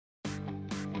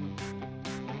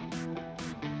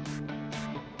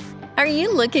Are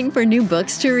you looking for new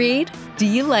books to read? Do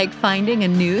you like finding a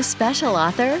new special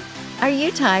author? Are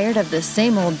you tired of the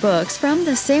same old books from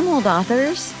the same old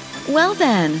authors? Well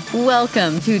then,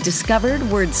 welcome to Discovered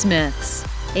Wordsmiths,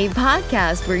 a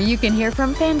podcast where you can hear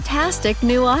from fantastic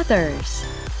new authors.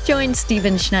 Join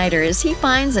Stephen Schneider as he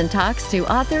finds and talks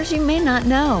to authors you may not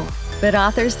know, but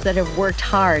authors that have worked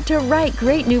hard to write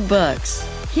great new books.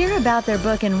 Hear about their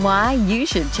book and why you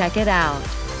should check it out.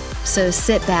 So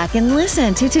sit back and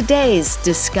listen to today's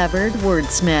Discovered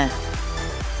Wordsmith.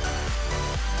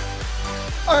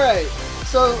 All right,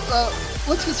 so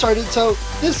let's get started. So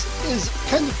this is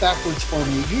kind of backwards for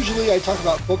me. Usually I talk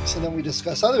about books and then we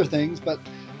discuss other things, but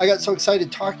I got so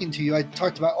excited talking to you. I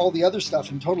talked about all the other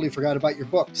stuff and totally forgot about your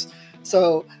books.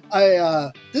 So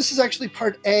this is actually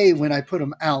part A when I put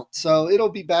them out. So it'll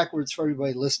be backwards for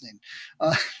everybody listening,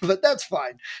 but that's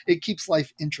fine. It keeps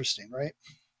life interesting, right?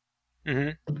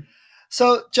 Mm-hmm.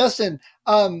 So, Justin,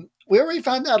 we already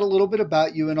found out a little bit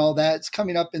about you and all that. It's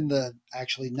coming up in the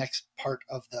actually next part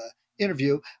of the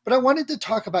interview. But I wanted to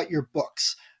talk about your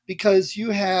books because you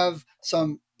have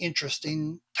some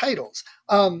interesting titles.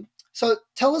 So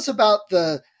tell us about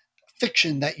the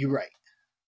fiction that you write.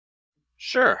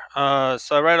 Sure.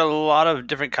 So I write a lot of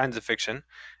different kinds of fiction.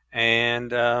 And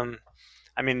so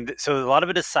a lot of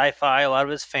it is sci-fi, a lot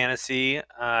of it is fantasy.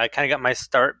 I kind of got my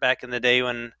start back in the day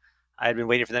when I had been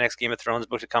waiting for the next Game of Thrones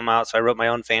book to come out. So I wrote my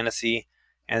own fantasy.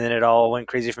 And then it all went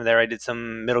crazy from there. I did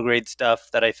some middle grade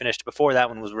stuff that I finished before that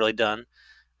one was really done.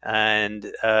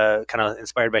 And kind of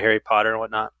inspired by Harry Potter and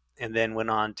whatnot. And then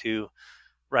went on to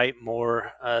write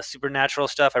more supernatural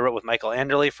stuff. I wrote with Michael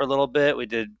Anderle for a little bit. We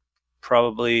did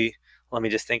probably, let me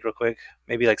just think real quick,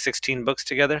 maybe like 16 books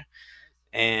together.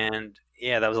 And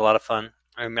yeah, that was a lot of fun.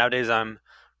 I mean, nowadays I'm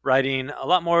writing a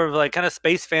lot more of like kind of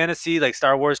space fantasy, like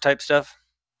Star Wars type stuff.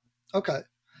 Okay.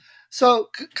 So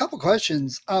a couple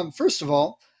questions. First of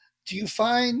all, do you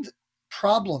find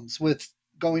problems with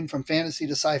going from fantasy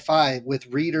to sci-fi with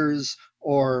readers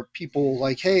or people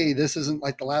like, hey, this isn't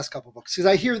like the last couple books? Because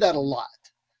I hear that a lot.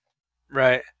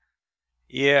 Right.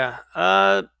 Yeah.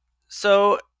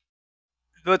 So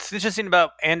what's interesting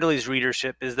about Anderle's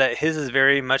readership is that his is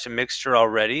very much a mixture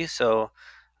already. So,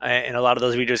 and a lot of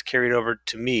those readers carried over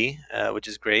to me, which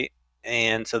is great.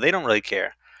 And so they don't really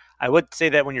care. I would say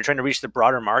that when you're trying to reach the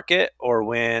broader market or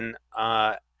when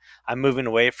I'm moving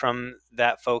away from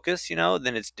that focus,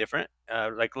 then it's different.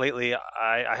 Like lately,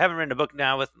 I haven't written a book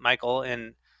now with Michael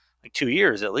in like 2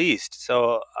 years at least.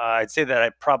 So I'd say that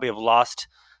I probably have lost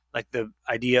like the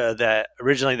idea that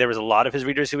originally there was a lot of his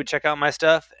readers who would check out my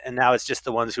stuff, and now it's just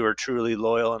the ones who are truly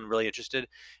loyal and really interested.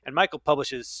 And Michael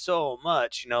publishes so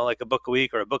much, like a book a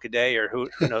week or a book a day or who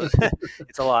knows.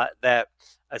 It's a lot that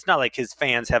it's not like his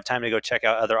fans have time to go check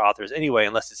out other authors anyway,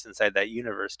 unless it's inside that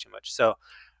universe too much. So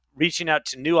reaching out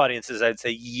to new audiences, I'd say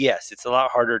yes, it's a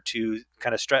lot harder to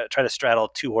kind of try to straddle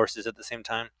two horses at the same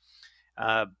time.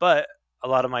 But a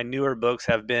lot of my newer books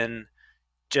have been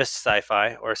just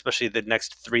sci-fi, or especially the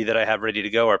next 3 that I have ready to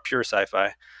go are pure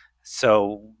sci-fi.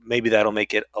 So maybe that'll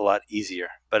make it a lot easier.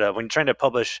 But when you're trying to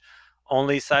publish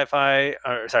only sci-fi,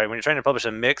 when you're trying to publish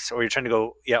a mix, or you're trying to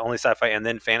go, only sci-fi and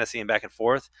then fantasy and back and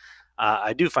forth,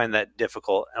 I do find that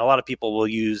difficult. And a lot of people will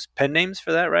use pen names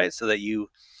for that, right? So that you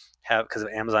have, because of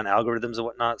Amazon algorithms and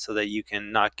whatnot, so that you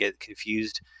can not get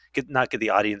confused, not get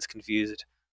the audience confused.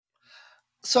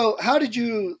 So how did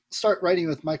you start writing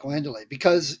with Michael Anderle?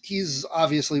 Because he's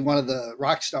obviously one of the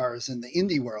rock stars in the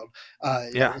indie world.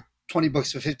 20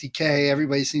 books for 50K.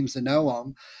 Everybody seems to know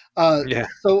him.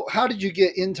 So how did you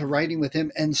get into writing with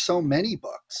him and so many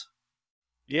books?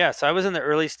 Yeah, so I was in the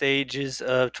early stages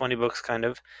of 20 books kind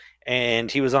of, and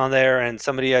he was on there, and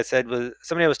somebody I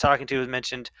was talking to was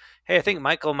mentioned, hey, I think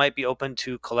Michael might be open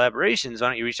to collaborations. Why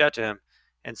don't you reach out to him?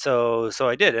 And so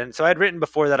I did. And so I'd written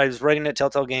before that. I was writing at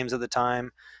Telltale Games at the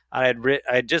time. I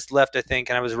had just left, I think,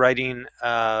 and I was writing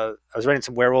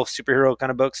some werewolf superhero kind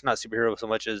of books, not superhero so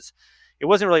much as it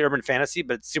wasn't really urban fantasy,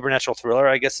 but supernatural thriller,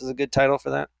 I guess is a good title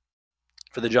for that,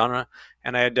 for the genre.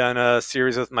 And I had done a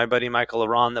series with my buddy Michael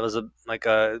Aron that was we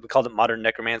called it Modern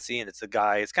Necromancy, and it's a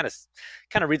guy. It's kind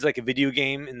of reads like a video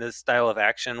game in the style of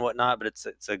action and whatnot, but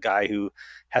it's a guy who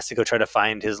has to go try to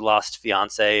find his lost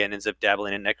fiance and ends up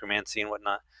dabbling in necromancy and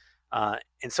whatnot.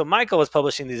 And so Michael was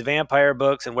publishing these vampire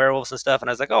books and werewolves and stuff, and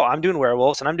I was like, oh, I'm doing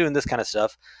werewolves and I'm doing this kind of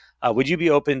stuff. Would you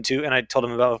be open to? And I told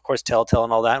him about, of course, Telltale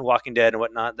and all that, and Walking Dead and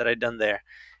whatnot that I'd done there.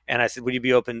 And I said, would you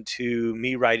be open to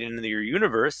me writing into your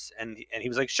universe? And he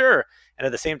was like, sure. And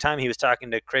at the same time, he was talking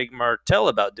to Craig Martell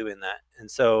about doing that. And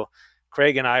so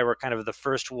Craig and I were kind of the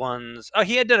first ones. Oh,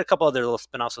 he had done a couple other little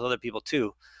spinoffs with other people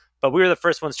too. But we were the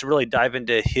first ones to really dive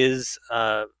into his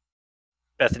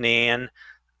Bethany Ann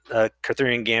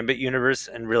Arthurian Gambit universe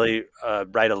and really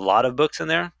write a lot of books in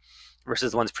there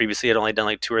versus the ones previously I'd only done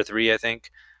like two or three, I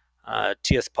think.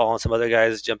 T.S. Paul and some other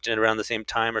guys jumped in around the same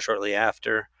time or shortly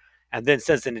after. And then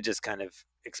since then, it just kind of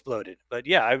exploded. But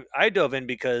yeah, I dove in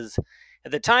because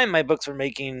at the time my books were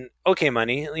making okay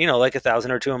money, like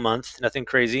 1,000 or two a month, nothing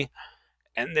crazy.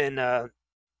 And then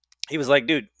he was like,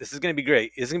 dude, this is going to be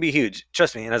great. This is going to be huge.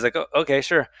 Trust me. And I was like, oh, okay,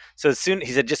 sure. So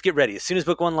he said, just get ready. As soon as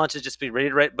book one launches, just be ready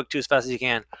to write book two as fast as you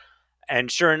can.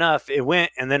 And sure enough, it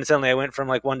went. And then suddenly I went from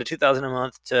like 1 to 2,000 a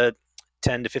month to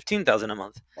 10 to 15,000 a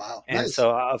month. Wow. And Nice.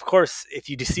 so, of course, if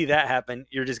you see that happen,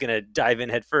 you're just going to dive in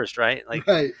head first, right? Like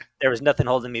Right. there was nothing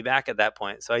holding me back at that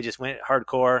point. So I just went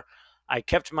hardcore. I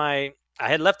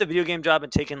had left the video game job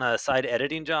and taken a side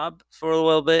editing job for a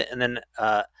little bit. And then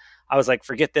I was like,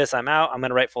 forget this. I'm out. I'm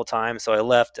going to write full time. So I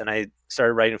left and I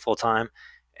started writing full time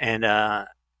and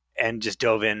just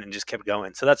dove in and just kept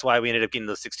going. So that's why we ended up getting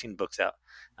those 16 books out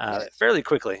Nice. fairly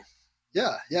quickly.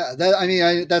 Yeah.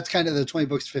 That's kind of the 20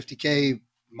 books to 50K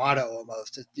motto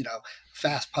almost.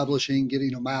 Fast publishing,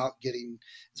 getting them out, getting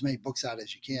as many books out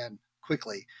as you can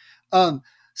quickly.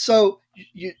 So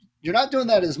you're not doing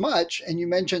that as much, and you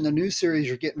mentioned the new series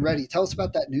you're getting ready. Tell us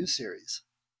about that new series.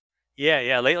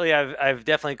 Yeah. Lately, I've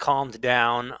definitely calmed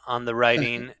down on the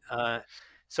writing.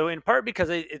 So in part because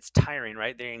it's tiring,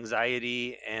 right? The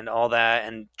anxiety and all that,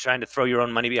 and trying to throw your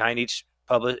own money behind each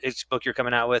book you're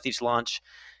coming out with, each launch,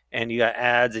 and you got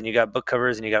ads, and you got book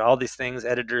covers, and you got all these things,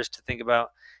 editors to think about,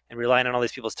 and relying on all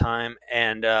these people's time,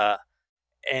 and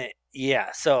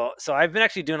yeah, so I've been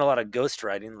actually doing a lot of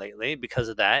ghostwriting lately because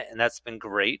of that, and that's been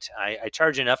great. I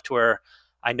charge enough to where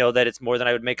I know that it's more than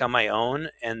I would make on my own,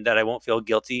 and that I won't feel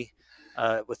guilty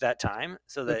with that time.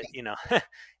 So that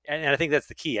and I think that's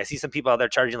the key. I see some people out there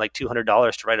charging like $200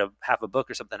 to write a half a book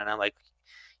or something, and I'm like,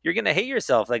 you're gonna hate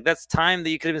yourself. Like that's time that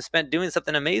you could have been spent doing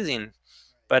something amazing.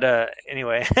 But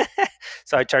anyway,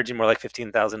 so I charge you more like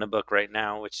 15,000 a book right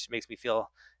now, which makes me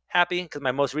feel happy because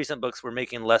my most recent books were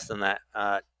making less than that.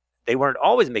 They weren't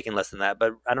always making less than that,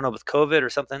 but I don't know, with COVID or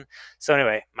something. So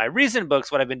anyway, my recent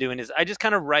books, what I've been doing is I just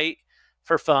kind of write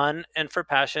for fun and for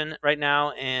passion right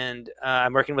now. And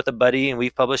I'm working with a buddy, and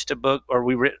we've published a book, or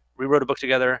we wrote a book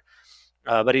together.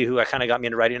 A buddy who I kind of got me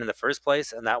into writing in the first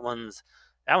place, and that one's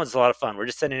a lot of fun. We're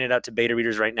just sending it out to beta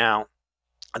readers right now.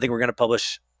 I think we're going to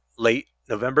publish mid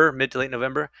to late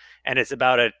November, and it's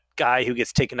about a guy who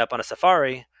gets taken up on a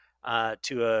safari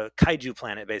to a kaiju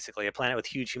planet, basically a planet with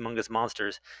huge, humongous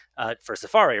monsters for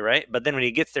safari, right? But then when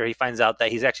he gets there, he finds out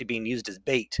that he's actually being used as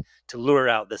bait to lure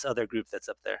out this other group that's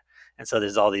up there. And so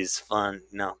there's all these fun,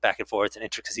 back and forth and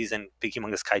intricacies and big,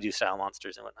 humongous kaiju style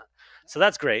monsters and whatnot. So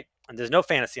that's great. And there's no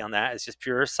fantasy on that. It's just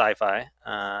pure sci-fi,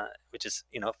 which is,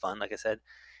 fun, like I said.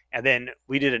 And then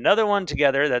we did another one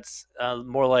together that's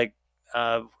more like,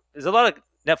 there's a lot of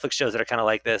Netflix shows that are kind of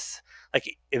like this,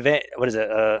 like what is it?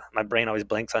 My brain always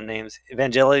blanks on names.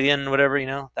 Evangelion, whatever,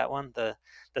 that one, the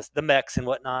mechs and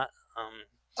whatnot.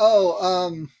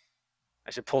 I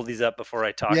should pull these up before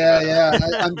I talk about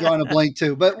them. I'm drawing a blank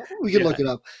too, but we can look it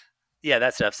up. Yeah,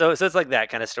 that stuff. So it's like that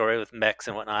kind of story with mechs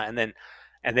and whatnot. And then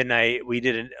we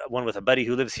did one with a buddy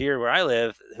who lives here where I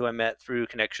live, who I met through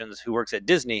connections, who works at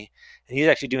Disney, and he's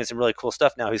actually doing some really cool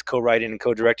stuff now. He's co-writing and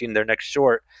co-directing their next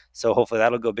short, so hopefully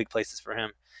that'll go big places for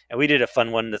him. And we did a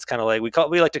fun one that's kind of like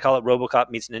we like to call it RoboCop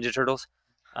meets Ninja Turtles.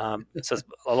 So it's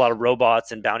a lot of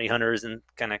robots and bounty hunters and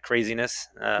kind of craziness,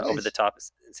 Nice. over the top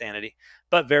insanity,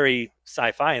 but very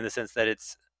sci-fi in the sense that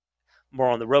it's more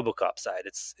on the RoboCop side.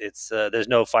 It's there's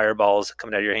no fireballs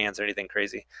coming out of your hands or anything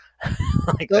crazy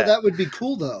like that. That would be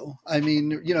cool, though. I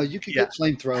mean, you could get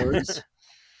flamethrowers.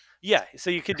 Yeah, so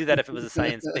you could do that if it was a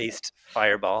science-based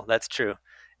fireball. That's true.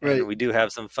 And Right. we do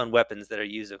have some fun weapons that are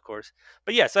used, of course.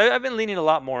 But yeah, so I've been leaning a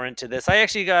lot more into this. I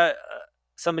actually got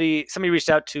somebody reached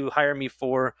out to hire me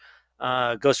for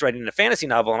ghostwriting a fantasy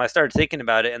novel, and I started thinking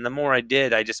about it. And the more I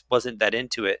did, I just wasn't that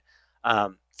into it.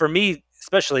 For me,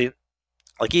 especially,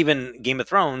 like even Game of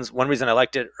Thrones, one reason I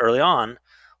liked it early on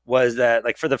was that,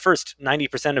 like, for the first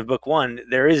 90% of book one,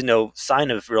 there is no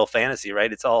sign of real fantasy,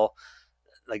 right? It's all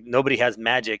like nobody has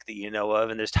magic that you know of,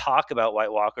 and there's talk about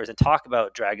White Walkers and talk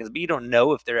about dragons, but you don't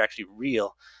know if they're actually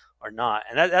real or not.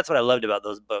 And that's what I loved about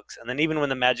those books. And then even when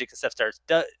the magic and stuff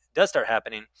does start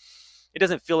happening, it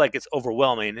doesn't feel like it's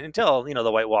overwhelming until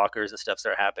the White Walkers and stuff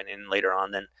start happening later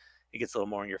on. Then it gets a little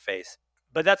more in your face.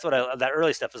 But that's that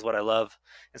early stuff is what I love.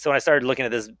 And so when I started looking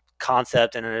at this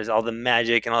concept and there's all the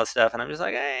magic and all this stuff, and I'm just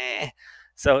like, eh.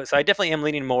 So I definitely am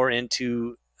leaning more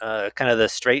into kind of the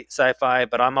straight sci-fi,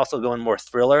 but I'm also going more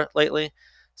thriller lately.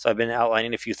 So I've been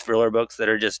outlining a few thriller books that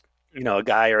are just a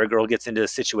guy or a girl gets into a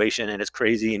situation and it's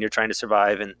crazy and you're trying to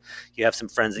survive, and you have some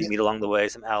friends that you meet along the way,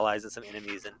 some allies and some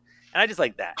enemies, and I just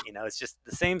like that. It's just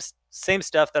the same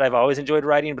stuff that I've always enjoyed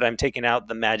writing, but I'm taking out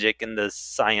the magic and the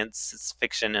science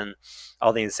fiction and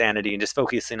all the insanity and just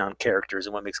focusing on characters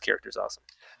and what makes characters awesome.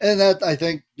 And that, I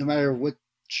think, no matter what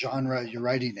genre you're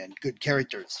writing in, good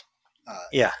characters,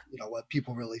 Yeah. what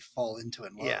people really fall into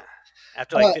and love. Yeah.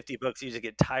 After like 50 books, you just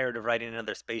get tired of writing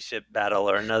another spaceship battle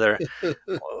or another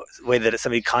way that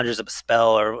somebody conjures up a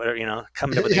spell or whatever,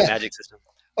 coming up with a new magic system.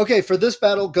 Okay, for this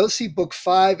battle, go see book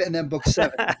 5 and then book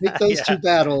 7. Take those two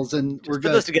battles, and just we're put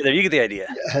good. Those together. You get the idea.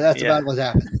 Yeah, that's about what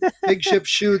happens. Big ship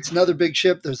shoots, another big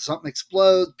ship. There's something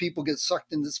explodes. People get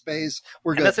sucked into space.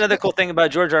 We're good. And that's another cool thing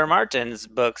about George R. R. Martin's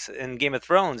books in Game of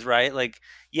Thrones, right? Like,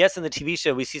 yes, in the TV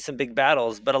show we see some big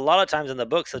battles, but a lot of times in the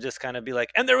books he'll just kind of be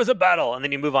like, "And there was a battle," and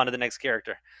then you move on to the next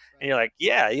character. And you're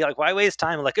like, why waste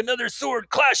time? Like another sword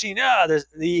clashing.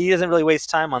 He doesn't really waste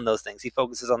time on those things. He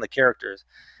focuses on the characters,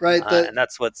 right? And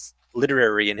that's what's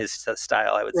literary in his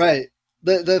style, I would say.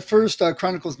 Right. The first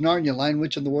Chronicles of Narnia, Lion,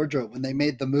 Witch, and the Wardrobe, when they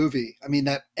made the movie, I mean,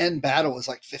 that end battle was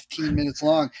like 15 minutes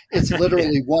long. It's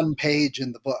literally one page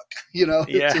in the book.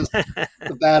 It's just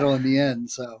the battle in the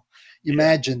end. So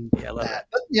imagine that.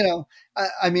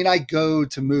 But I go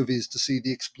to movies to see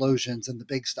the explosions and the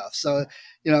big stuff. So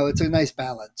it's a nice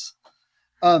balance.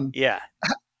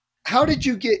 How did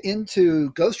you get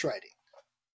into ghostwriting?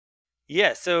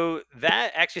 Yeah, so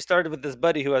that actually started with this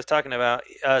buddy who I was talking about.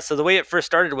 So the way it first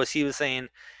started was he was saying,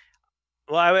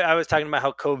 well, I was talking about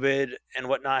how COVID and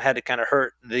whatnot had to kind of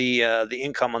hurt the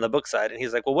income on the book side, and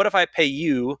he's like, well, what if I pay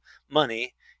you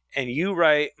money and you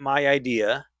write my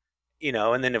idea,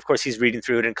 and then of course he's reading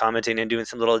through it and commenting and doing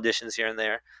some little additions here and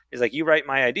there. He's like, you write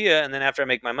my idea, and then after I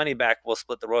make my money back, we'll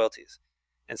split the royalties.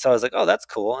 And so I was like, oh, that's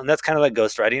cool, and that's kind of like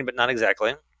ghostwriting, but not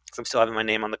exactly, because I'm still having my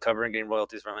name on the cover and getting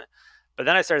royalties from it. But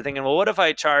then I started thinking, well, what if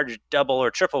I charge double or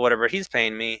triple whatever he's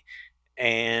paying me,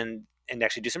 and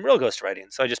actually do some real ghostwriting?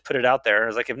 So I just put it out there. I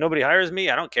was like, if nobody hires me,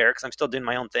 I don't care, because I'm still doing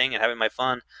my own thing and having my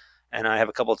fun. And I have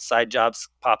a couple of side jobs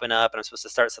popping up, and I'm supposed to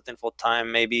start something full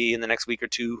time maybe in the next week or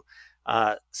two.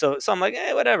 So I'm like,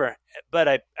 whatever. But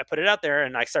I put it out there,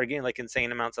 and I started getting like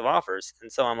insane amounts of offers.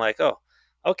 And so I'm like, oh,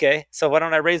 okay, so why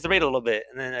don't I raise the rate a little bit,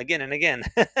 and then again and again.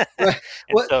 And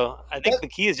so I think the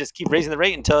key is just keep raising the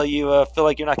rate until you feel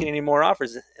like you're not getting any more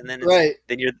offers, and then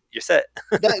then you're set.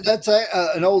 That's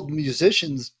an old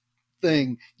musician's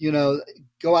thing,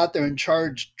 go out there and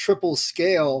charge triple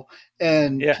scale,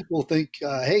 and people think,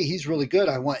 hey, he's really good,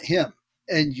 I want him.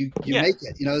 And you make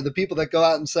it. The people that go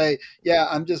out and say, yeah,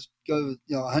 I'm just go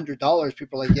 $100,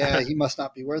 people are like, yeah, he must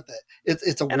not be worth it.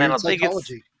 It's a weird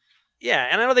psychology. Yeah,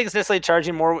 and I don't think it's necessarily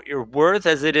charging more what you're worth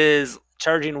as it is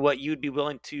charging what you'd be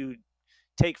willing to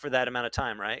take for that amount of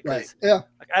time, right? Right. Yeah.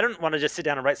 Like, I don't want to just sit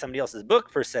down and write somebody else's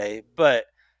book per se, but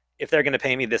if they're going to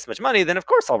pay me this much money, then of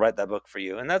course I'll write that book for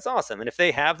you, and that's awesome. And if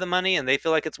they have the money and they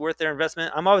feel like it's worth their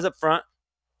investment, I'm always up front.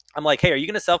 I'm like, hey, are you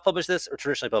going to self-publish this or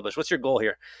traditionally publish? What's your goal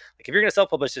here? Like, if you're going to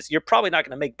self-publish this, you're probably not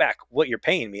going to make back what you're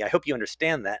paying me. I hope you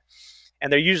understand that.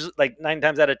 And they're usually like 9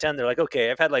 times out of 10, they're like, okay.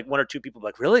 I've had like 1 or 2 people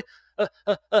like, really?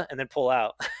 And then pull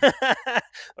out. But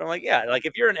I'm like, yeah, like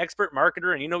if you're an expert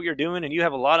marketer and you know what you're doing and you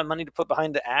have a lot of money to put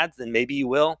behind the ads, then maybe you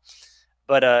will.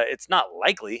 But it's not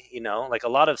likely, like a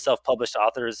lot of self-published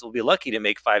authors will be lucky to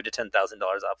make $5,000 to $10,000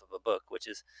 off of a book, which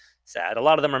is sad. A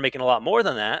lot of them are making a lot more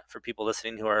than that for people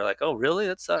listening who are like, oh, really?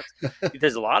 That sucks.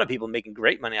 There's a lot of people making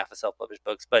great money off of self-published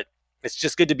books, but it's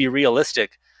just good to be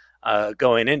realistic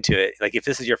going into it. Like if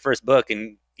this is your first book,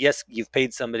 and yes, you've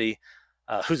paid somebody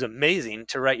who's amazing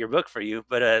to write your book for you,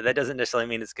 but that doesn't necessarily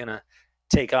mean it's going to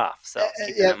take off. So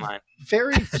keep that in mind.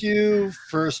 Very few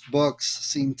first books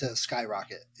seem to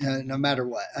skyrocket, no matter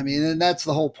what. I mean, and that's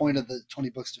the whole point of the 20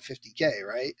 books to 50K,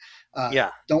 right?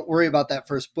 Don't worry about that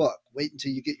first book. Wait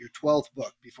until you get your 12th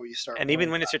book before you start. And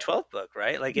even when it's your 12th book,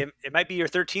 right? Like it might be your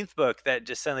 13th book that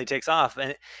just suddenly takes off.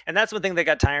 And that's one thing that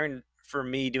got tiring for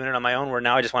me doing it on my own, where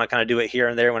now I just want to kind of do it here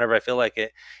and there whenever I feel like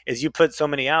it, is you put so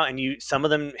many out and some of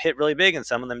them hit really big and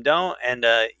some of them don't. And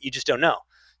you just don't know.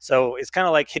 So it's kind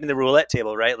of like hitting the roulette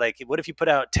table, right? Like, what if you put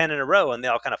out 10 in a row and they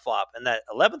all kind of flop, and that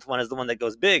 11th one is the one that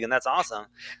goes big, and that's awesome.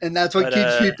 And that's what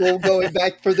keeps people going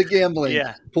back for the gambling.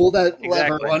 Yeah, pull that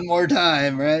lever one more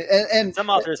time, right? And some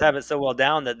authors have it so well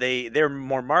down that they're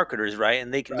more marketers, right?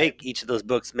 And they can make each of those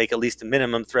books make at least a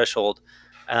minimum threshold,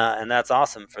 and that's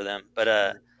awesome for them.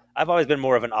 But I've always been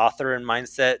more of an author in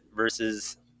mindset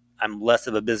versus I'm less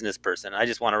of a business person. I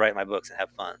just want to write my books and have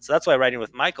fun. So that's why writing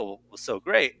with Michael was so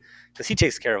great, because he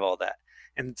takes care of all that.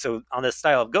 And so on this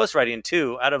style of ghostwriting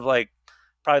too, out of like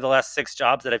probably the last 6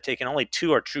 jobs that I've taken, only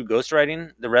 2 are true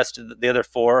ghostwriting. The rest of the other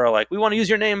 4 are like, we want to use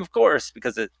your name, of course,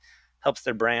 because it helps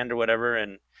their brand or whatever.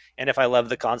 And if I love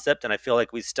the concept and I feel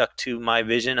like we stuck to my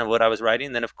vision of what I was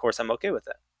writing, then of course I'm okay with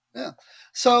that. Yeah.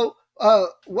 So,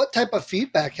 what type of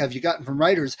feedback have you gotten from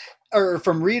writers or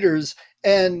from readers?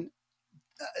 And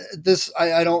this,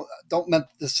 I don't meant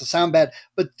this to sound bad,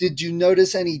 but did you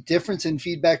notice any difference in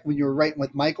feedback when you were writing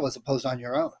with Michael as opposed to on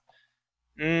your own?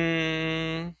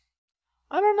 Mm,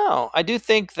 I don't know. I do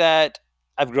think that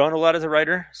I've grown a lot as a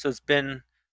writer. So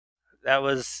that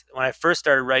was when I first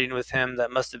started writing with him.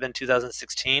 That must have been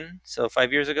 2016, so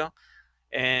 5 years ago.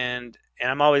 And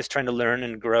I'm always trying to learn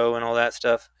and grow and all that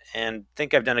stuff, and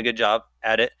think I've done a good job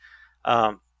at it.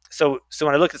 Um, so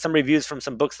when I looked at some reviews from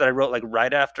some books that I wrote like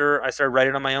right after I started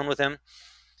writing on my own with him,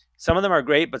 some of them are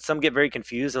great, but some get very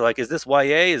confused. They're like, "Is this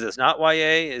YA? Is this not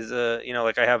YA? Is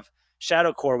like I have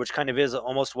Shadow Core, which kind of is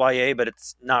almost YA, but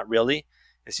it's not really.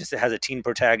 It's just it has a teen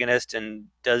protagonist and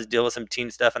does deal with some teen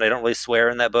stuff, and I don't really swear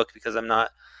in that book because I'm not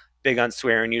big on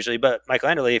swearing usually. But Michael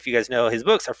Anderle, if you guys know, his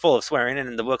books are full of swearing,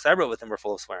 and the books I wrote with him were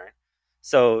full of swearing.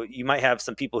 So you might have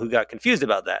some people who got confused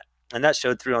about that, and that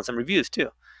showed through on some reviews too.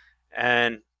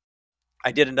 And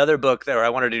I did another book there where I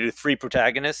wanted to do 3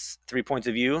 protagonists, 3 points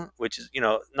of view, which is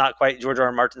not quite George R.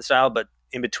 R. Martin style, but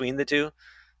in between the two.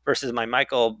 Versus my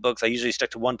Michael books, I usually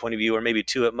stuck to 1 point of view or maybe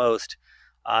 2 at most.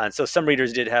 And so some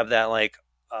readers did have that like,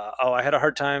 I had a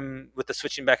hard time with the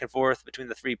switching back and forth between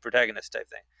the 3 protagonists type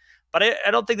thing. But I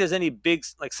don't think there's any big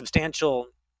like substantial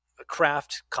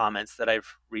craft comments that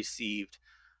I've received.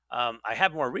 I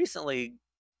have more recently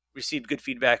received good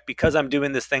feedback because I'm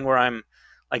doing this thing where I'm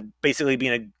like basically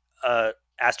being a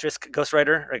asterisk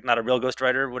ghostwriter, like not a real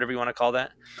ghostwriter, whatever you want to call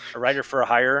that, a writer for a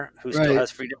hire who still Right. has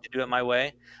freedom to do it my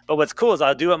way. But what's cool is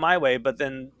I'll do it my way, but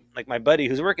then like my buddy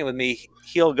who's working with me,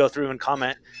 he'll go through and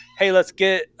comment, "Hey, let's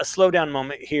get a slowdown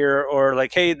moment here," or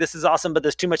like, "Hey, this is awesome, but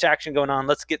there's too much action going on.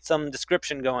 Let's get some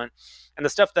description going." And the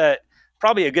stuff that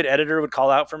probably a good editor would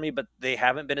call out for me, but they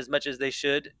haven't been as much as they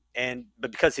should.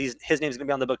 But because his name's going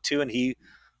to be on the book too, and he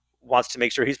wants to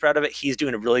make sure he's proud of it, he's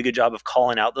doing a really good job of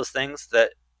calling out those things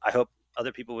that I hope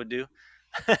other people would do.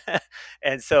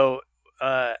 And so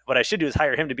what I should do is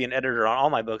hire him to be an editor on all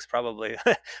my books, probably.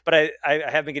 But I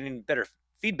have been getting better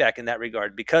feedback in that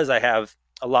regard because I have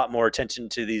a lot more attention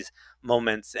to these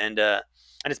moments, and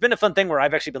it's been a fun thing where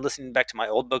I've actually been listening back to my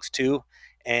old books too,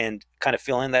 and kind of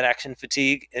feeling that action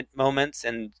fatigue at moments,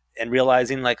 and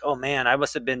realizing like, oh man, I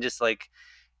must have been just like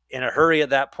in a hurry at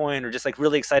that point, or just like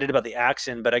really excited about the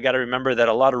action. But I got to remember that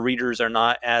a lot of readers are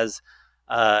not as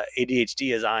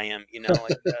ADHD as I am,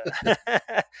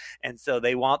 and so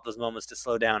they want those moments to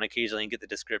slow down occasionally and get the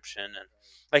description. And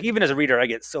like even as a reader, I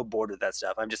get so bored with that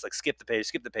stuff. I'm just like skip the page,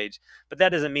 skip the page. But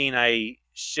that doesn't mean I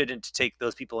shouldn't take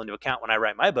those people into account when I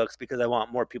write my books, because I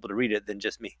want more people to read it than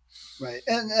just me. Right.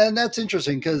 And that's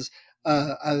interesting because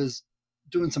I was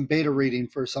doing some beta reading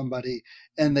for somebody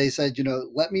and they said,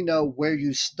 let me know where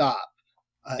you stop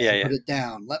Yeah, and yeah, put it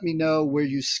down. Let me know where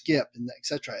you skip and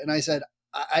etc. And I said,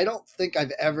 I don't think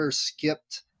I've ever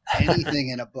skipped anything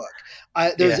in a book.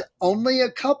 There's yeah. only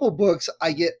a couple books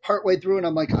I get partway through and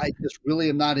I'm like, I just really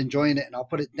am not enjoying it and I'll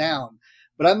put it down.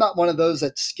 But I'm not one of those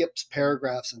that skips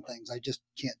paragraphs and things. I just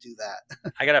can't do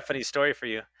that. I got a funny story for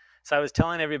you. So I was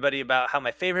telling everybody about how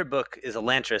my favorite book is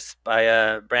Elantris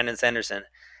by Brandon Sanderson,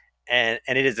 and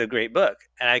it is a great book.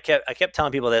 And I kept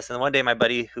telling people this, and one day my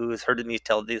buddy, who has heard me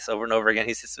tell this over and over again,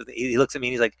 he looks at me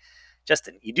and he's like,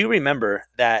 "Justin, you do remember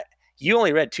that you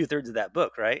only read 2/3 of that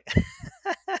book, right?"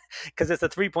 Because it's a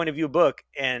 3 point of view book,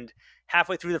 and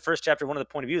halfway through the first chapter, one of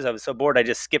the point of views, I was so bored I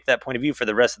just skipped that point of view for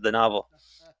the rest of the novel.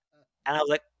 And I was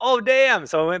like, "Oh damn!"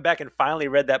 So I went back and finally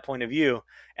read that point of view,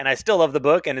 and I still love the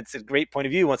book, and it's a great point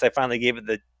of view once I finally gave it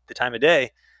the time of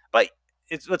day. But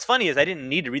what's funny is I didn't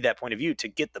need to read that point of view to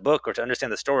get the book or to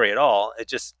understand the story at all. It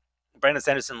just Brandon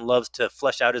Sanderson loves to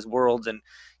flesh out his worlds and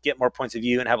get more points of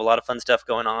view and have a lot of fun stuff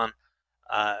going on.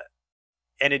 Uh,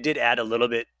 and it did add a little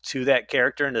bit to that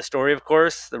character and the story, of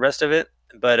course, the rest of it.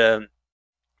 But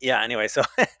yeah, anyway, so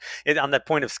on that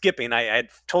point of skipping, I had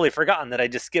totally forgotten that I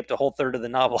just skipped a whole third of the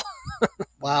novel.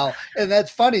 Wow. And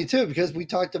that's funny too, because we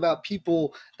talked about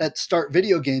people that start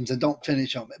video games and don't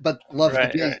finish them, but love the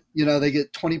Right, game. right. They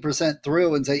get 20%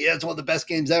 through and say, yeah, it's one of the best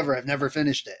games ever. I've never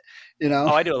finished it, you know?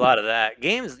 Oh, I do a lot of that.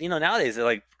 Games, nowadays they're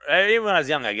like, even when I was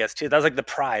young, I guess too. That was like the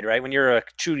pride, right? When you're a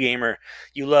true gamer,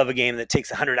 you love a game that takes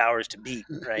 100 hours to beat,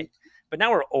 right? But now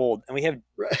we're old and we have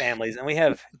Right. families and we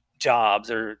have jobs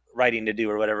or writing to do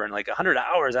or whatever. And like 100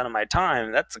 hours out of my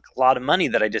time, that's a lot of money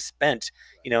that I just spent,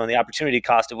 and the opportunity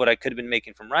cost of what I could have been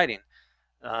making from writing.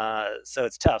 So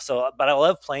it's tough. So, but I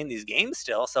love playing these games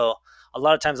still. So a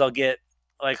lot of times I'll get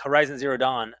like Horizon Zero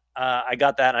Dawn. I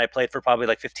got that and I played for probably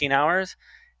like 15 hours,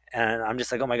 and I'm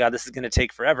just like, oh my god, this is going to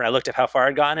take forever. And I looked up how far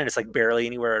I'd gotten, and it's like barely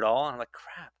anywhere at all. And I'm like,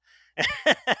 crap.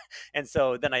 And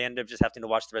so then I ended up just having to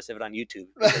watch the rest of it on YouTube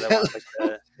because I want like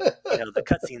the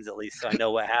cutscenes at least, so I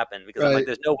know what happened. Because I'm like, Right.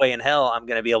 there's no way in hell I'm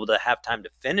going to be able to have time to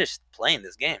finish playing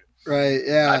this game. Right. I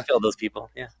Yeah. feel those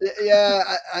people. Yeah. Yeah.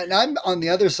 And I'm on the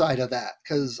other side of that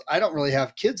because I don't really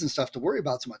have kids and stuff to worry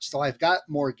about so much. So I've got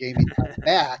more gaming time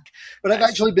back, but I've Nice.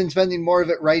 actually been spending more of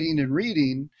it writing and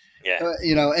reading. Yeah.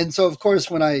 And so of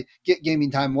course, when I get gaming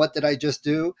time, what did I just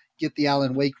do? Get the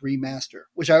Alan Wake remaster,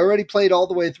 which I already played all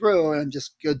the way through, and I'm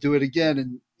just gonna do it again,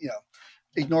 and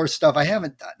ignore stuff I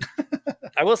haven't done.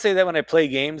 I will say that when I play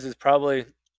games, is probably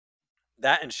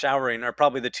that and showering are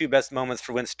probably the two best moments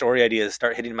for when story ideas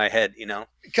start hitting my head.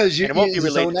 Because And it won't be you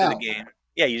zone related to the out. game.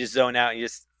 Yeah, you just zone out. You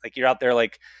just like you're out there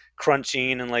like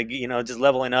crunching and like just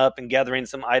leveling up and gathering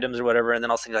some items or whatever, and then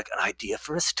all of a sudden you're like an idea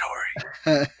for a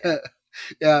story.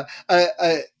 Yeah,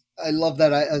 I love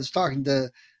that. I was talking to,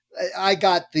 I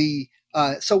got the.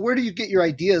 So where do you get your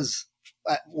ideas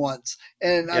at once?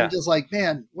 And I'm Yeah, just like,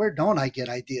 man, where don't I get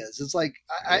ideas? It's like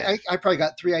yeah, I probably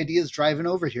got 3 ideas driving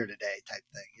over here today, type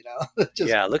thing. Just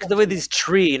yeah. Look at the way these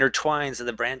tree intertwines in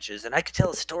the branches, and I could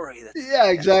tell a story. That's yeah,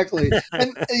 exactly.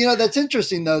 And that's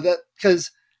interesting though, that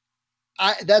because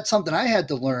that's something I had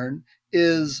to learn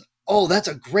is, oh, that's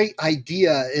a great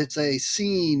idea. It's a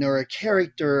scene or a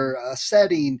character, a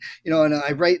setting, and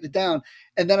I write it down.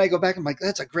 And then I go back and I'm like,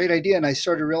 that's a great idea. And I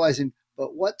started realizing,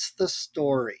 but what's the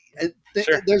story?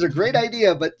 sure. There's a great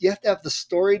idea, but you have to have the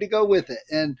story to go with it.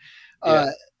 And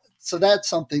Yeah, so that's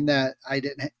something that I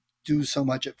didn't do so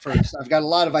much at first. I've got a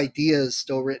lot of ideas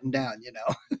still written down.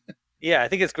 yeah. I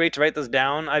think it's great to write those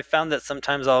down. I've found that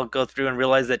sometimes I'll go through and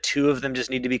realize that two of them just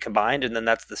need to be combined, and then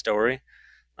that's the story.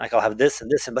 Like I'll have this and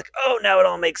this, and be like, oh, now it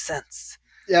all makes sense.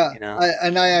 Yeah, You know?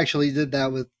 I actually did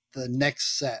that with the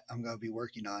next set I'm going to be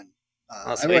working on. Oh, I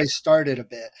already sweet. started a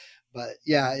bit, but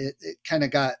yeah, it kind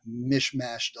of got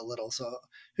mishmashed a little. So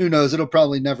who knows? It'll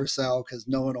probably never sell because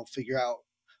no one will figure out,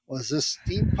 was this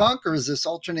steampunk or is this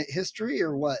alternate history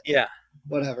or what? Yeah.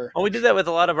 Whatever. Well, we do that with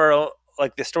a lot of our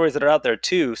like the stories that are out there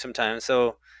too sometimes.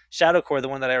 So Shadowcore, the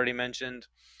one that I already mentioned,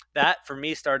 that for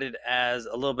me started as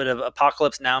a little bit of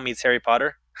Apocalypse Now meets Harry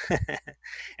Potter.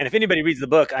 And if anybody reads the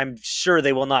book, I'm sure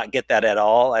they will not get that at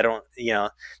all. I don't,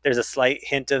 there's a slight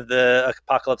hint of the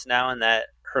Apocalypse Now, and that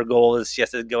her goal is she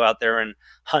has to go out there and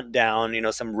hunt down,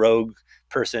 some rogue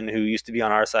person who used to be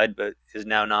on our side but is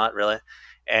now not really,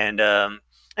 and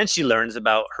she learns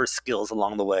about her skills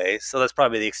along the way. So that's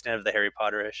probably the extent of the Harry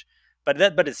Potterish. But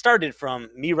it started from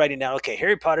me writing down, okay,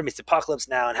 Harry Potter meets Apocalypse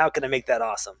Now, and how can I make that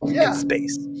awesome in Yeah,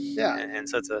 space? yeah. And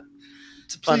so it's a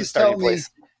So fun please tell starting me place.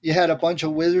 you had a bunch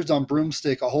of wizards on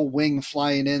broomstick, a whole wing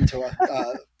flying into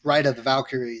a Ride of the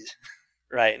Valkyries.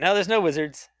 Right. No, there's no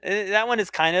wizards. That one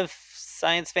is kind of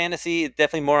science fantasy.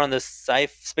 Definitely more on the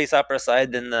space opera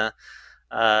side than the.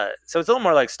 So it's a little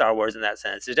more like Star Wars in that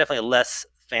sense. There's definitely less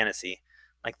fantasy.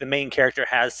 Like the main character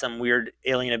has some weird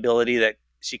alien ability that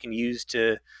she can use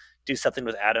to do something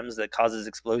with atoms that causes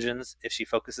explosions if she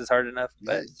focuses hard enough.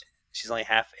 But Nice. she's only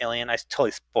half alien. I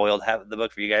totally spoiled half of the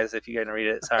book for you guys if you guys didn't read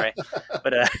it. Sorry,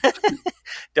 but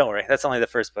don't worry. That's only the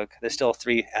first book. There's still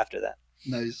 3 after that.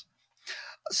 Nice.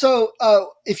 So,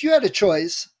 if you had a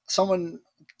choice, someone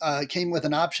came with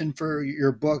an option for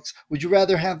your books, would you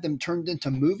rather have them turned into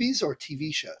movies or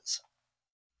TV shows?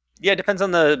 Yeah, it depends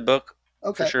on the book for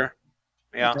Okay. sure.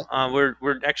 Yeah, Okay.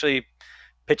 we're actually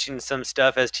pitching some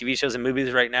stuff as TV shows and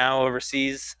movies right now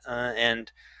overseas,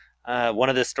 and one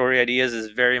of the story ideas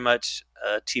is very much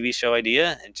a TV show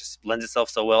idea. It just lends itself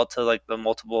so well to like the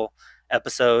multiple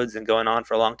episodes and going on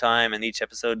for a long time, and each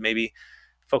episode maybe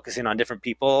focusing on different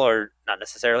people or not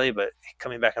necessarily, but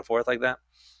coming back and forth like that.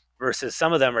 Versus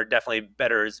some of them are definitely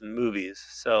better as movies.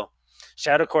 So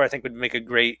Shadowcore I think would make a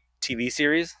great TV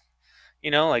series.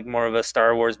 Like more of a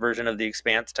Star Wars version of the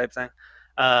Expanse type thing.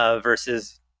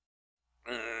 Versus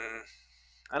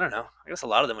I don't know. I guess a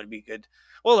lot of them would be good.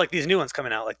 Well, like these new ones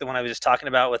coming out, like the one I was just talking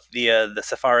about with the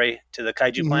safari to the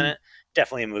kaiju Hmm. planet,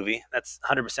 definitely a movie. That's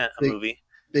 100% a Big movie.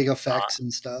 big Uh, effects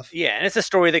and stuff. yeah, and it's a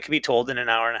story that could be told in an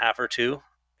hour and a half or two.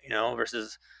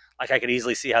 Versus like I could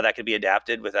easily see how that could be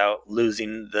adapted without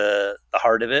losing the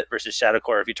heart of it. Versus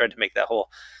Shadowcore, if you tried to make that whole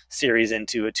series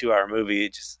into a 2-hour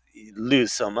movie, you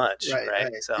lose so much, Right, right?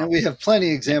 right. So And we have plenty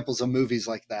of examples of movies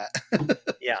like that.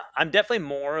 yeah, I'm definitely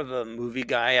more of a movie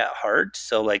guy at heart.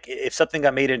 So like if something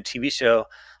got made into a TV show,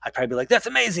 I'd probably be like, that's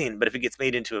amazing. But if it gets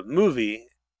made into a movie,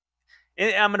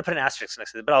 and I'm gonna put an asterisk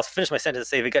next to it, but I'll finish my sentence and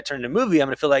say if it got turned into a movie, I'm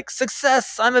gonna feel like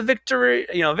success. I'm a victory,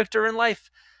 victor in life.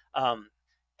 Um,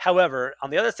 However,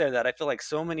 on the other side of that, I feel like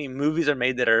so many movies are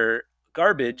made that are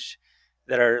garbage,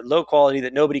 that are low quality,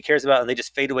 that nobody cares about, and they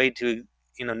just fade away to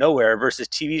nowhere. Versus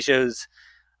TV shows,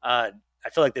 I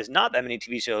feel like there's not that many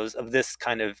TV shows of this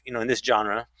kind of in this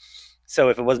genre. So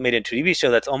if it was made into a TV show,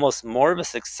 that's almost more of a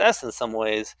success in some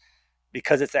ways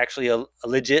because it's actually a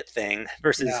legit thing.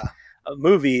 Versus Yeah. a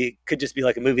movie could just be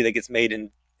like a movie that gets made and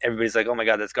everybody's like, "Oh my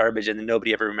god, that's garbage," and then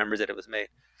nobody ever remembers that it was made.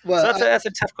 So Well, that's a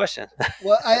tough question.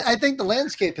 I think the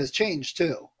landscape has changed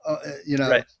too.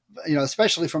 Right.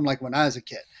 Especially from like when I was a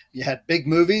kid, you had big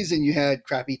movies and you had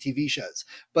crappy TV shows,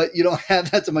 but you don't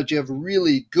have that so much. You have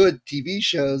really good TV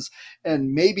shows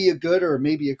and maybe a good or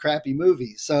maybe a crappy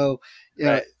movie. So,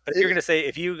 Right. But you're gonna say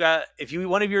if you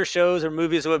one of your shows or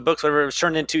movies or books, whatever, was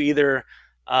turned into either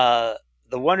uh,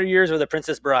 the Wonder Years or the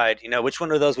Princess Bride, which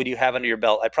one of those would you have under your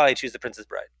belt? I'd probably choose the Princess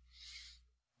Bride.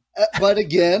 but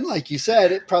again, like you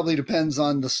said, it probably depends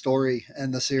on the story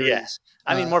and the Yeah. series.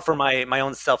 I mean, more for my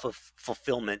own self of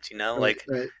fulfillment, Right,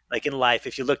 right. like in life,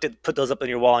 if you put those up on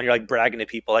your wall and you're like bragging to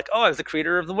people, like, oh, I was the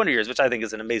creator of the Wonder Years, which I think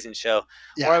is an amazing show, or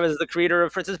I Yeah. was the creator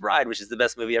of Princess Bride, which is the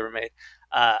best movie ever made.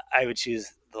 I would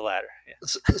choose the latter. Yeah.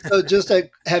 So just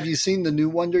like, have you seen the new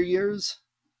Wonder Years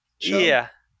show? Yeah.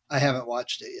 I haven't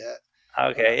watched it yet.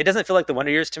 Okay. It doesn't feel like the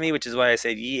Wonder Years to me, which is why I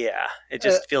said yeah. It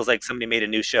just feels like somebody made a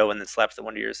new show and then slapped the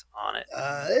Wonder Years on it.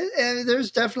 And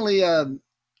there's definitely,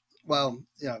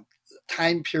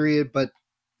 time period, but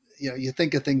you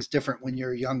think of things different when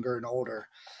you're younger and older.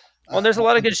 Well, there's a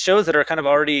lot of good shows that are kind of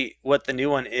already what the new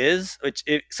one is,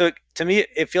 to me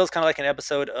it feels kind of like an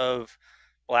episode of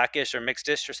Blackish or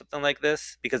Mixedish or something like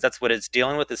this, because that's what it's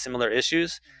dealing with, is similar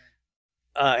issues.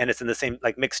 And it's in the same,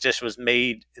 like Mixedish was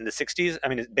made in the 60s. I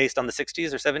mean, it's based on the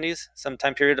 60s or 70s, some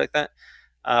time period like that,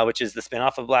 which is the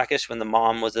spinoff of Blackish when the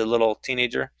mom was a little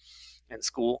teenager in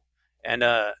school. And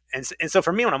so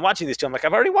for me, when I'm watching these two, I'm like,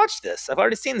 I've already watched this. I've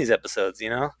already seen these episodes,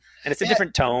 and it's a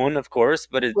different tone, of course,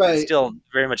 but it Right. still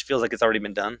very much feels like it's already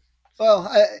been done.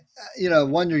 Well,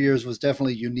 Wonder Years was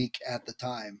definitely unique at the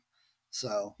time.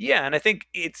 So Yeah, and I think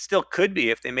it still could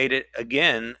be if they made it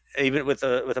again, even with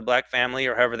a black family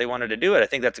or however they wanted to do it. I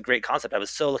think that's a great concept. I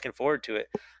was so looking forward to it,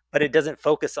 but it doesn't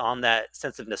focus on that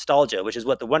sense of nostalgia, which is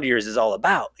what the Wonder Years is all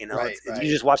about. Right. You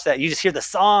just watch that, you just hear the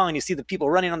song, and you see the people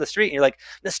running on the street, and you're like,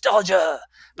 nostalgia.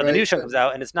 But the new show comes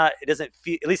out, and it doesn't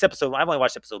feel, at least episode one. I've only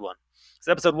watched episode one,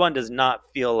 so episode one does not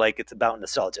feel like it's about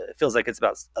nostalgia. It feels like it's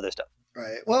about other stuff.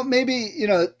 Right. Well, maybe, you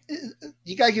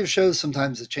got to give shows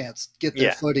sometimes a chance to get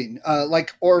their footing.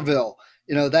 Like Orville,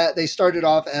 that they started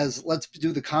off as, let's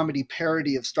do the comedy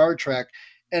parody of Star Trek.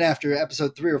 And after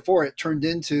episode 3 or 4, it turned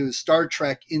into Star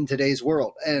Trek in today's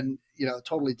world, and,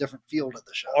 totally different feel to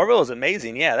the show. Orville is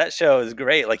amazing. Yeah, that show is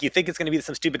great. Like, you think it's going to be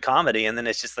some stupid comedy, and then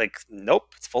it's just like,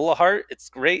 nope, it's full of heart. It's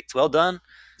great. It's well done.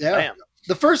 Yeah. Bam.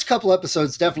 The first couple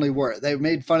episodes definitely were. They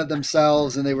made fun of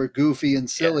themselves and they were goofy and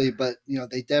silly, but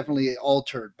they definitely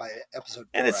altered by episode 4.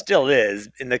 And it still is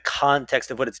in the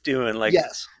context of what it's doing. Like,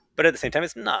 yes, but at the same time,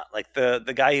 it's not. Like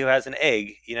the guy who has an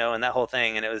egg, and that whole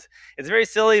thing, and it's very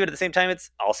silly, but at the same time, it's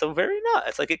also very not.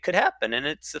 It's like it could happen, and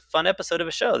it's a fun episode of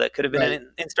a show that could have been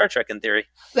in Star Trek in theory.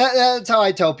 That's how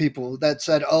I tell people that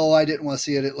said, "Oh, I didn't want to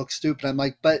see it. It looks stupid." I'm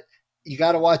like, but you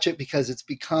got to watch it because it's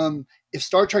become. If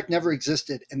Star Trek never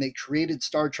existed and they created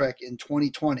Star Trek in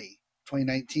 2020,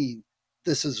 2019,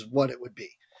 this is what it would be.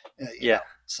 Yeah.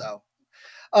 So,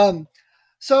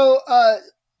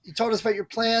 you told us about your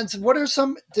plans. What are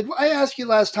did I ask you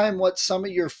last time what some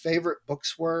of your favorite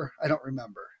books were? I don't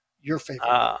remember your favorite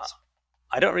books.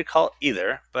 I don't recall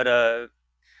either, but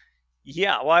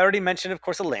yeah, well, I already mentioned, of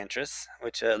course, Elantris,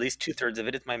 which at least 2/3 of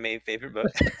it is my main favorite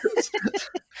book.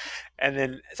 And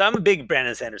then, so I'm a big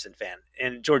Brandon Sanderson fan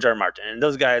and George R. R. Martin, and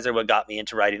those guys are what got me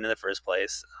into writing in the first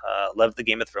place. Loved the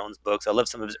Game of Thrones books. I love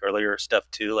some of his earlier stuff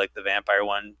too, like the vampire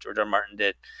one George R. R. Martin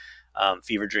did,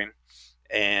 Fever Dream,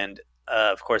 and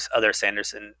of course, other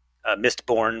Sanderson,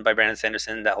 Mistborn by Brandon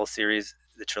Sanderson. That whole series,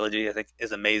 the trilogy, I think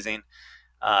is amazing.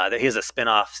 He has a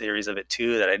spin-off series of it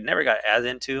too that I never got as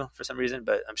into for some reason,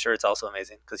 but I'm sure it's also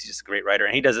amazing because he's just a great writer.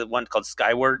 And he does one called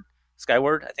Skyward,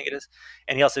 I think it is.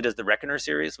 And he also does the Reckoner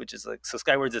series, which is like, so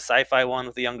Skyward's a sci-fi one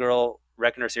with a young girl.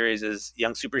 Reckoner series is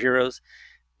young superheroes.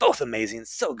 Both amazing,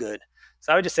 so good.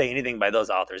 So I would just say anything by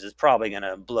those authors is probably going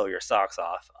to blow your socks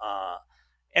off.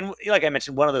 And like I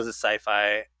mentioned, one of those is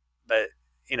sci-fi, but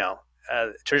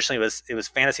traditionally it was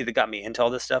fantasy that got me into all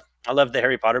this stuff. I love the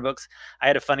Harry Potter books. I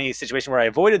had a funny situation where I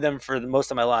avoided them for most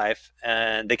of my life,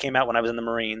 and they came out when I was in the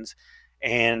Marines,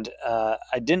 and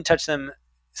I didn't touch them.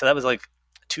 So that was like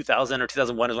 2000 or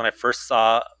 2001 is when I first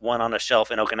saw one on a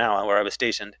shelf in Okinawa where I was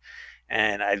stationed,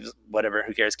 and whatever,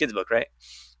 who cares, kids book, right?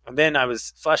 And then I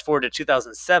was flash forward to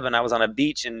 2007. I was on a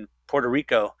beach in Puerto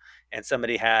Rico, and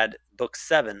somebody had book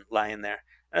 7 lying there.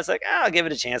 And I was like, I'll give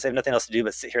it a chance. I have nothing else to do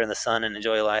but sit here in the sun and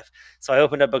enjoy life. So I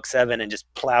opened up book 7 and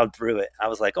just plowed through it. I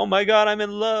was like, oh my God, I'm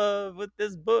in love with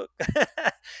this book.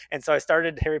 And so I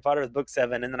started Harry Potter with book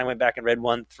 7, and then I went back and read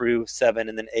 1 through 7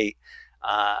 and then 8.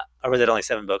 Or was it only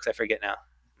 7 books? I forget now.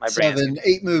 My brain. 7,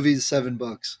 8 movies, 7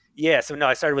 books. Yeah, so no,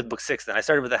 I started with book 6 then. I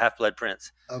started with The Half-Blood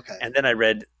Prince. Okay. And then I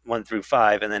read 1 through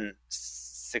 5, and then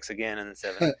 6 again, and then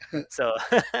 7. So,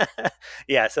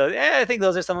 yeah, I think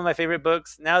those are some of my favorite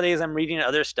books. Nowadays, I'm reading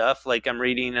other stuff. Like I'm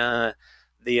reading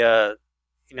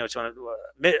which one?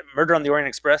 Murder on the Orient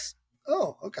Express.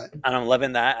 Oh, okay. And I'm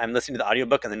loving that. I'm listening to the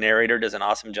audiobook, and the narrator does an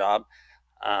awesome job.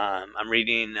 I'm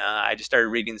reading. I just started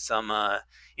reading some.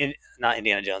 Not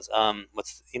Indiana Jones.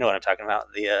 You know what I'm talking about?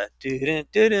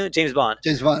 The James Bond.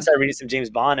 James Bond. I started reading some James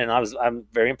Bond, and I'm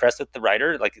very impressed with the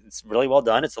writer. Like it's really well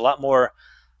done. It's a lot more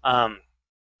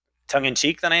tongue in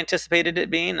cheek than I anticipated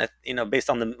it being. Based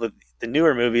on the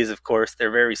newer movies, of course, they're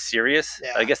very serious.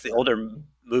 Yeah. I guess the older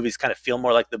movies kind of feel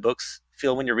more like the books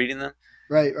feel when you're reading them.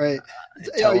 Right.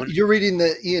 You're reading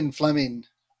the Ian Fleming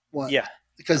one. Yeah.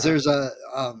 Because there's a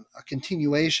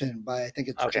continuation by, I think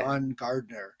it's John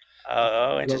Gardner.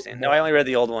 Oh, interesting. No, I only read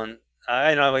the old one.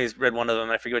 I know I always read one of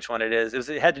them. I forget which one it is.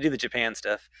 It had to do with Japan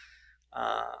stuff.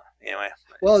 Anyway.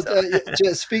 Well,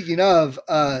 just speaking of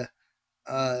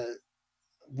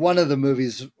one of the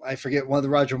movies, I forget, one of the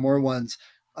Roger Moore ones,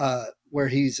 where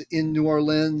he's in New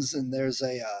Orleans and there's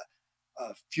a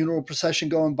funeral procession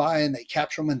going by and they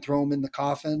capture him and throw him in the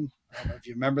coffin. I don't know if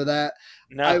you remember that.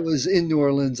 No. I was in New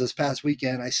Orleans this past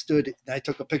weekend. I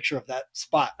took a picture of that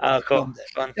spot. Oh, cool.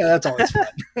 Fun. Yeah, that's always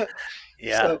fun.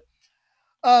 Yeah.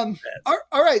 So, all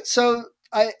right. So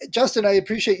Justin, I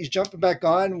appreciate you jumping back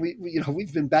on.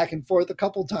 We've been back and forth a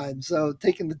couple times. So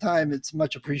taking the time, it's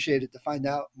much appreciated to find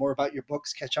out more about your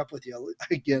books, catch up with you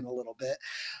again a little bit.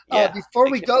 Yeah,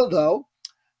 before we go though,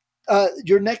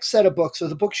 your next set of books or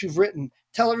the books you've written,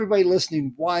 tell everybody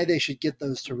listening why they should get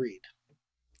those to read.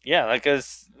 Yeah, like I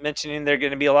was mentioning, they're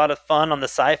going to be a lot of fun on the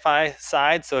sci-fi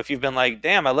side. So if you've been like,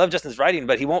 damn, I love Justin's writing,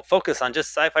 but he won't focus on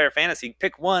just sci-fi or fantasy,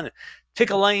 pick one,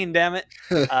 pick a lane, damn it.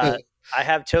 I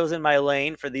have chosen my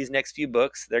lane for these next few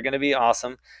books. They're going to be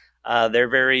awesome. They're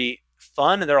very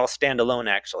fun, and they're all standalone,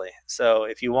 actually. So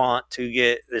if you want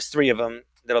to there's 3 of them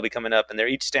that'll be coming up, and they're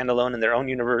each standalone in their own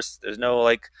universe. There's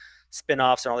no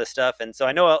spin-offs and all this stuff. And so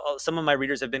I know some of my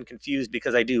readers have been confused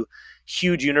because I do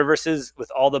huge universes with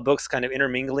all the books kind of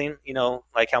intermingling,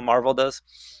 like how Marvel does.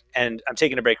 And I'm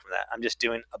taking a break from that. I'm just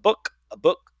doing a book.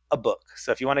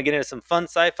 So if you want to get into some fun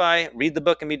sci-fi, read the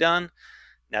book and be done,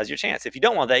 now's your chance. If you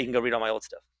don't want that, you can go read all my old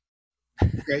stuff.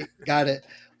 Great. Got it.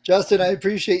 Justin, I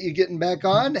appreciate you getting back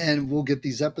on, and we'll get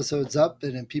these episodes up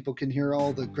and then people can hear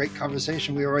all the great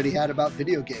conversation we already had about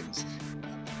video games.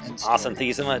 Awesome. Thank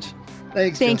you so much.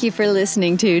 Thanks. Thank you for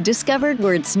listening to Discovered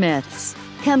Wordsmiths.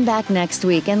 Come back next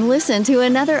week and listen to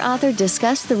another author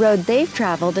discuss the road they've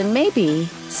traveled, and maybe,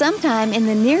 sometime in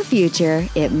the near future,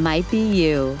 it might be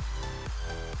you.